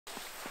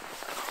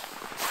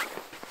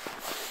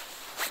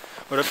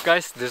What up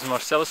guys, this is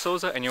Marcelo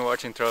Souza and you're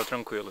watching Travel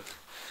Tranquilo.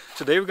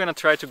 Today we're gonna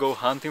try to go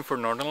hunting for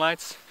northern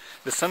lights.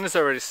 The sun is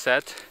already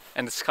set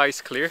and the sky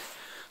is clear.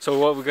 So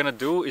what we're gonna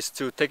do is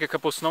to take a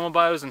couple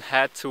snowmobiles and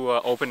head to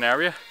an open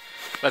area.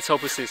 Let's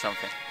hope we see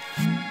something.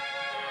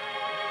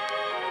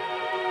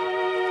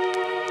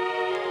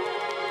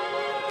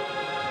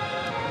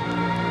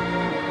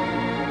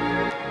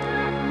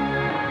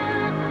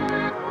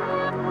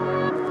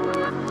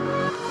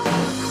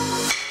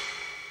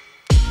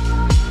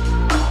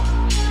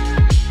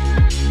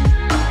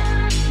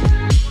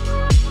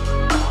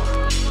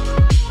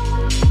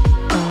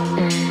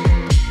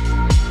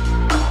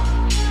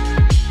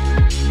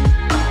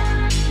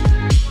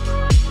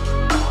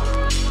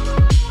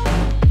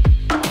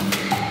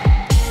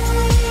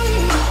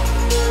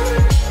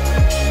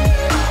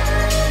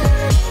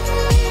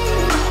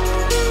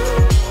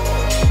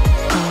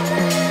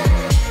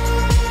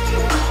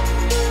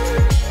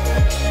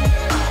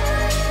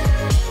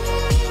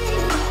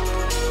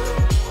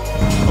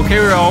 Okay,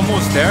 we're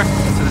almost there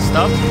to the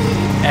stop,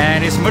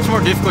 and it's much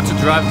more difficult to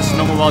drive the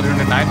snowmobile during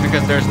the night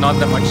because there's not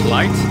that much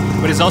light,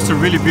 but it's also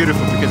really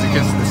beautiful because you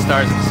can see the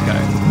stars in the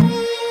sky.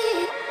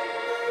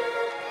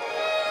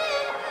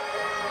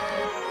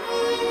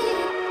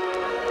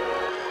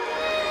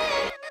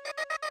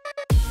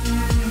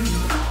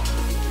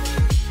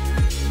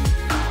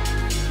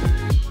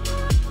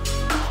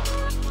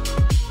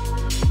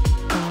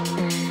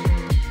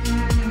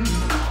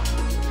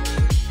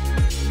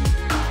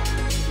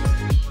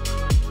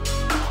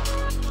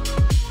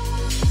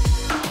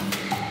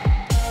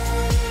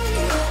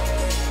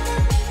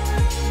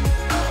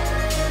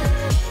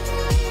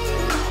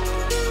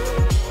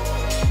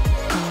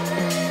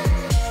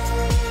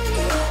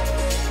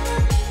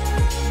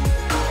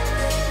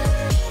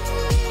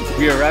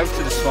 We arrived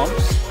to the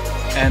swamps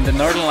and the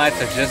northern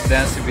lights are just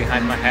dancing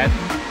behind my head.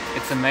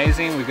 It's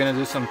amazing. We're gonna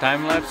do some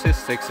time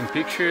lapses, take some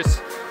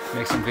pictures,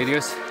 make some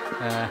videos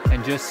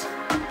and just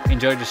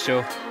enjoy the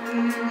show.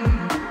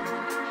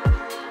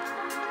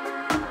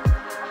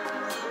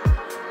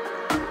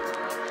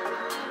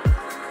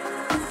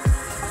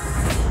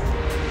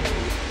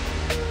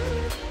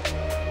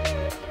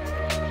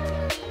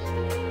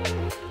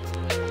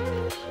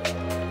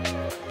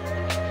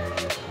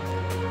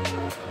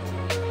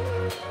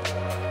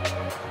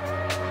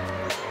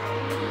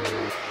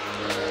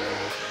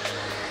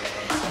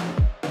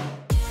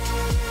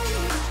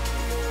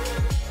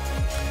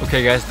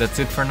 Okay guys, that's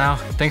it for now.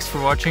 Thanks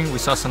for watching. We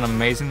saw some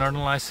amazing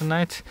northern lights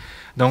tonight.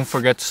 Don't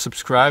forget to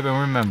subscribe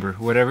and remember,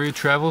 wherever you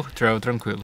travel, travel tranquilo.